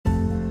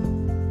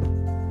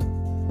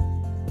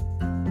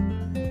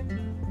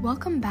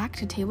Welcome back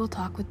to Table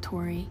Talk with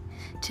Tori.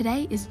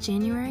 Today is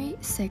January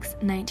 6,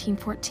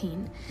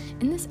 1914.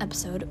 In this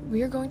episode,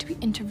 we are going to be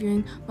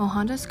interviewing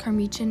Mohandas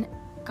Karamchand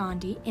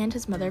Gandhi and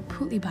his mother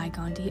Putlibai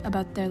Gandhi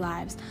about their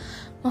lives.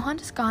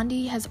 Mohandas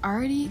Gandhi has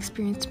already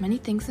experienced many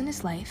things in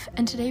his life,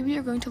 and today we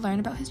are going to learn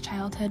about his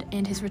childhood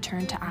and his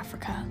return to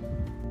Africa.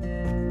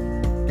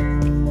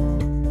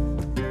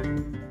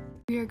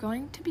 We are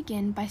going to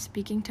begin by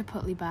speaking to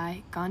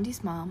Putlibai,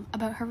 Gandhi's mom,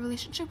 about her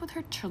relationship with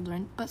her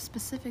children, but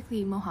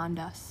specifically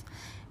Mohandas.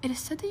 It is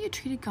said that you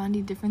treated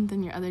Gandhi different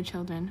than your other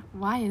children.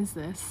 Why is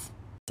this?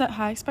 I set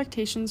high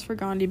expectations for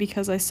Gandhi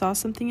because I saw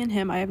something in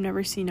him I have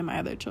never seen in my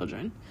other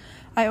children.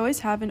 I always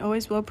have and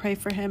always will pray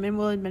for him and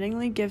will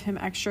admittingly give him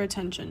extra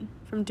attention.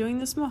 From doing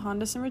this,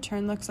 Mohandas in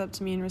return looks up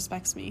to me and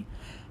respects me.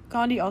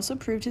 Gandhi also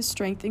proved his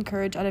strength and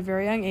courage at a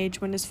very young age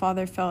when his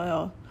father fell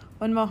ill.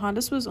 When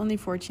Mohandas was only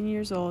 14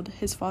 years old,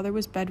 his father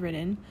was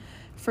bedridden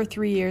for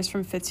 3 years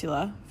from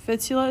fistula.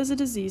 Fistula is a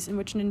disease in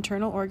which an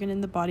internal organ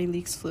in the body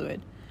leaks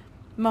fluid.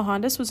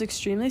 Mohandas was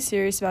extremely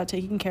serious about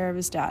taking care of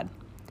his dad.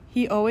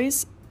 He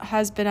always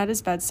has been at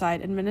his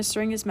bedside,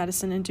 administering his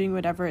medicine and doing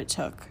whatever it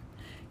took.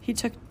 He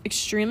took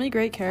extremely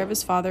great care of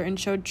his father and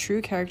showed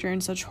true character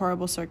in such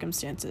horrible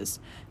circumstances.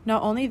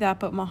 Not only that,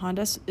 but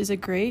Mohandas is a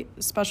great,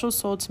 special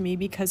soul to me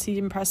because he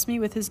impressed me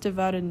with his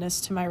devotedness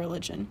to my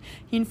religion.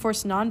 He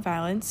enforced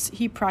nonviolence,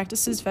 he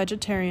practices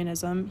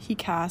vegetarianism, he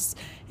casts,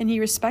 and he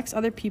respects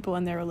other people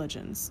and their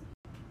religions.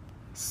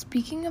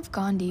 Speaking of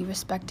Gandhi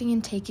respecting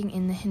and taking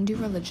in the Hindu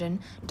religion,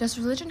 does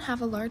religion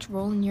have a large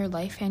role in your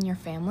life and your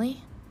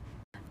family?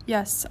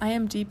 Yes, I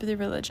am deeply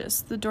religious.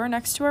 The door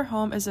next to our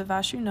home is a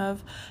Vaishnav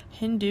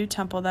Hindu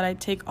temple that I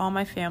take all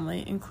my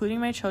family,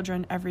 including my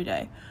children, every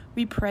day.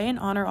 We pray and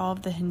honor all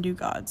of the Hindu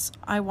gods.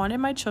 I wanted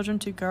my children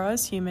to grow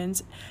as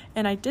humans,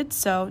 and I did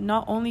so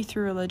not only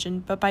through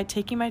religion, but by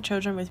taking my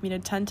children with me to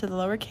tend to the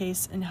lower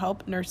case and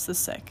help nurse the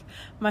sick.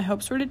 My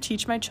hopes were to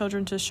teach my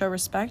children to show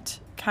respect,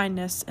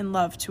 kindness, and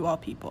love to all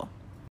people.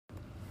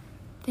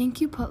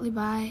 Thank you,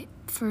 Putlibai,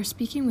 for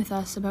speaking with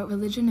us about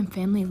religion and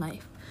family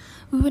life.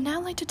 We would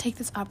now like to take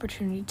this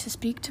opportunity to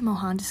speak to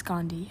Mohandas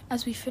Gandhi.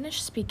 As we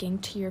finish speaking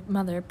to your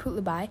mother,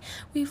 Putlibai,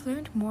 we've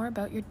learned more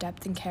about your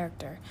depth and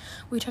character.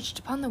 We touched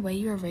upon the way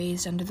you were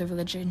raised under the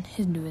religion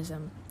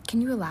Hinduism.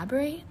 Can you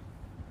elaborate?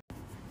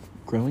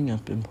 Growing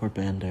up in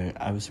Porbandar,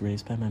 I was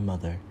raised by my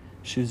mother.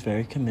 She was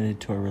very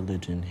committed to our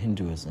religion,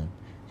 Hinduism.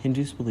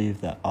 Hindus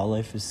believe that all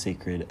life is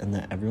sacred and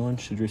that everyone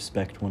should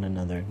respect one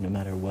another no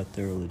matter what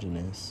their religion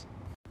is.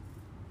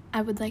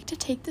 I would like to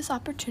take this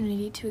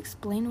opportunity to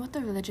explain what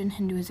the religion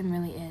Hinduism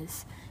really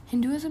is.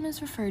 Hinduism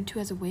is referred to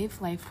as a way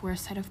of life where a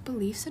set of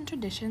beliefs and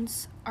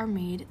traditions are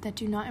made that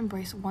do not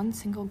embrace one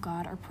single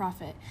god or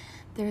prophet.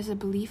 There is a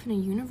belief in a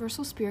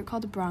universal spirit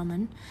called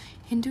Brahman.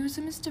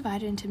 Hinduism is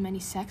divided into many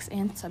sects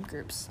and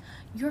subgroups.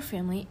 Your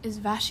family is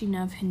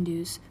Vaishnav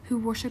Hindus who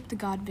worship the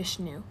god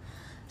Vishnu.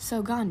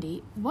 So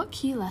Gandhi, what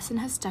key lesson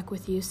has stuck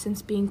with you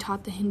since being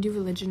taught the Hindu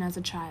religion as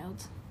a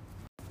child?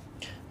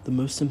 The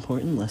most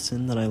important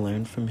lesson that I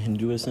learned from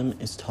Hinduism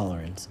is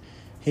tolerance.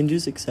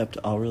 Hindus accept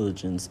all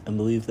religions and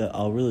believe that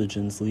all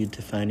religions lead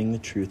to finding the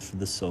truth for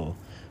the soul.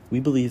 We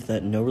believe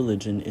that no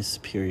religion is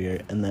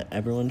superior and that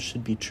everyone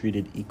should be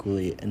treated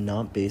equally and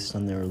not based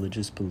on their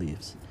religious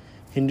beliefs.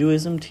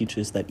 Hinduism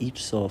teaches that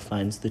each soul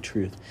finds the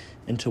truth,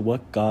 and to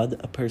what God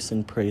a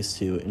person prays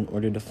to in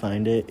order to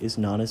find it is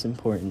not as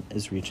important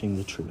as reaching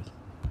the truth.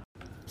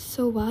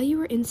 So while you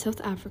were in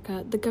South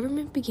Africa, the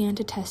government began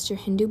to test your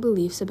Hindu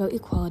beliefs about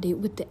equality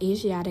with the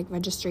Asiatic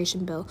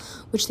Registration Bill,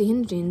 which the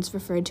Indians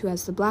referred to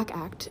as the Black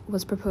Act,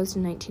 was proposed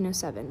in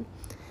 1907.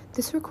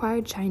 This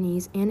required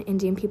Chinese and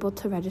Indian people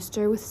to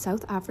register with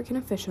South African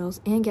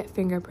officials and get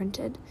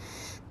fingerprinted.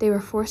 They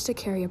were forced to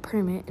carry a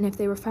permit, and if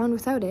they were found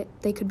without it,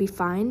 they could be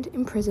fined,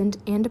 imprisoned,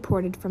 and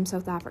deported from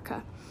South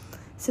Africa.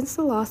 Since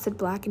the law said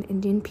Black and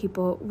Indian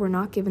people were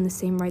not given the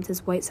same rights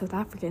as white South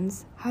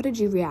Africans, how did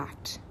you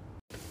react?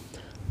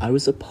 I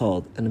was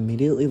appalled and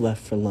immediately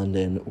left for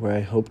London, where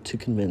I hoped to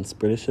convince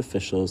British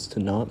officials to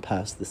not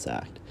pass this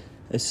act.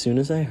 As soon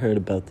as I heard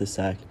about this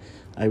act,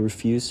 I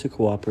refused to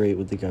cooperate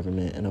with the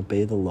government and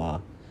obey the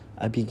law.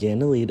 I began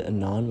to lead a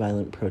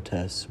non-violent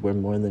protest where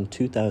more than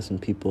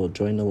 2,000 people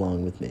joined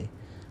along with me.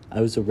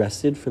 I was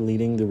arrested for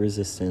leading the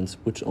resistance,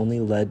 which only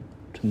led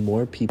to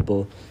more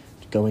people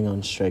going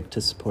on strike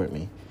to support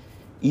me.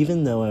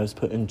 Even though I was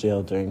put in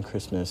jail during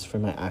Christmas for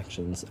my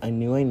actions, I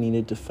knew I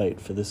needed to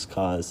fight for this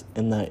cause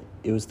and that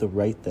it was the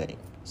right thing.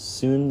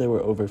 Soon there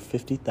were over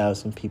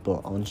 50,000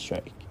 people on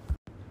strike.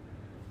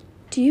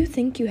 Do you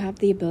think you have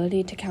the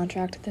ability to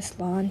counteract this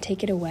law and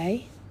take it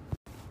away?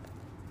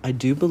 I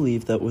do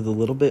believe that with a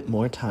little bit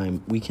more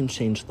time, we can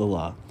change the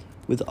law.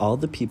 With all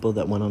the people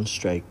that went on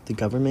strike, the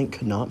government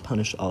could not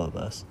punish all of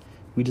us.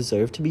 We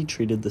deserve to be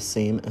treated the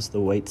same as the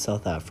white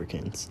South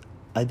Africans.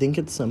 I think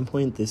at some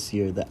point this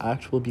year, the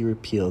act will be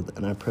repealed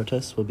and our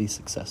protests will be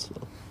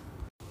successful.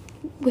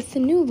 With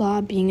the new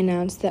law being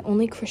announced that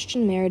only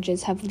Christian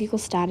marriages have legal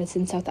status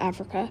in South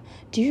Africa,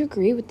 do you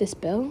agree with this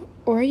bill,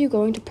 or are you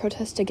going to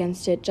protest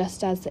against it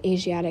just as the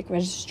Asiatic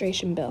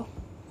Registration Bill?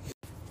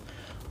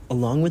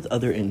 Along with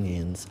other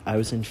Indians, I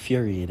was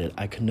infuriated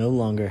I could no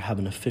longer have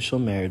an official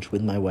marriage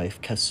with my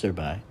wife,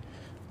 Kasturbai.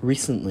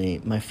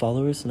 Recently, my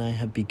followers and I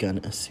have begun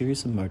a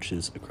series of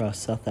marches across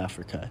South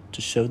Africa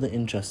to show the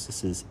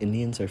injustices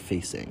Indians are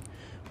facing.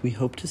 We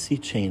hope to see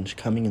change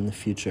coming in the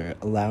future,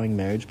 allowing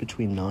marriage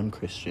between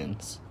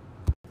non-Christians.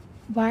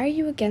 Why are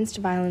you against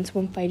violence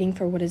when fighting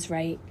for what is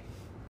right?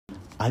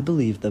 I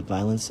believe that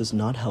violence does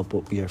not help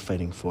what we are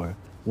fighting for.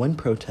 When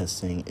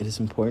protesting, it is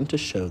important to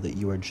show that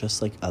you are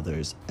just like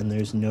others and there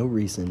is no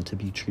reason to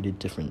be treated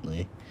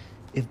differently.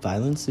 If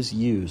violence is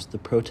used, the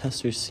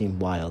protesters seem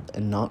wild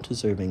and not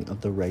deserving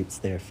of the rights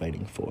they are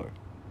fighting for.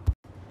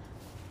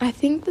 I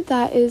think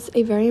that is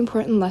a very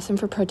important lesson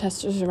for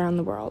protesters around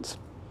the world.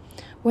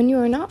 When you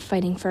are not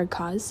fighting for a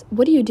cause,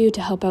 what do you do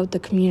to help out the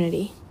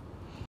community?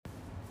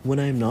 When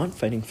I am not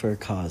fighting for a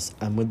cause,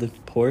 I'm with the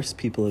poorest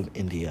people of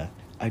India.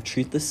 I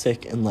treat the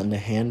sick and lend a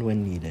hand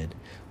when needed.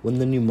 When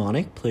the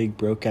pneumonic plague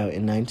broke out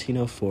in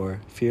 1904,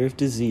 fear of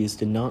disease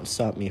did not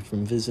stop me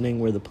from visiting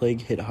where the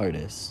plague hit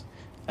hardest.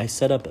 I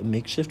set up a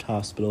makeshift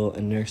hospital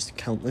and nursed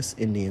countless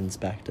Indians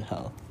back to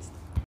health.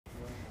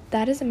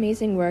 That is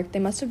amazing work. They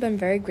must have been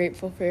very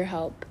grateful for your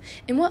help.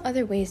 In what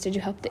other ways did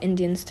you help the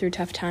Indians through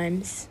tough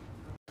times?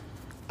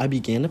 I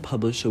began to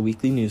publish a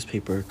weekly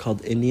newspaper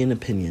called Indian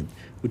Opinion,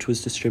 which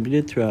was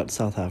distributed throughout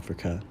South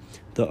Africa.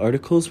 The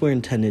articles were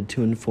intended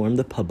to inform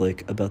the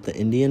public about the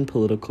Indian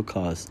political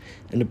cause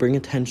and to bring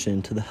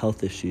attention to the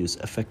health issues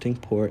affecting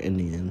poor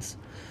Indians.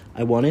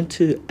 I wanted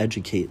to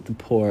educate the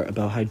poor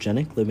about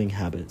hygienic living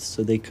habits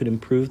so they could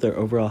improve their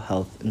overall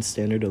health and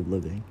standard of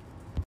living.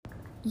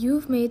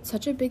 You've made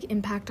such a big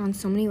impact on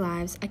so many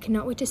lives. I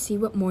cannot wait to see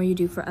what more you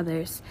do for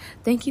others.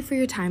 Thank you for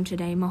your time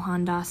today,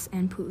 Mohandas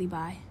and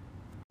Putlibai.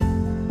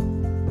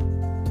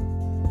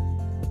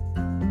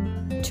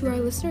 To our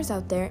listeners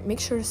out there, make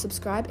sure to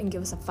subscribe and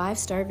give us a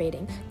 5-star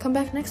rating. Come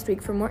back next week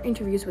for more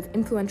interviews with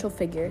influential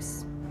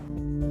figures.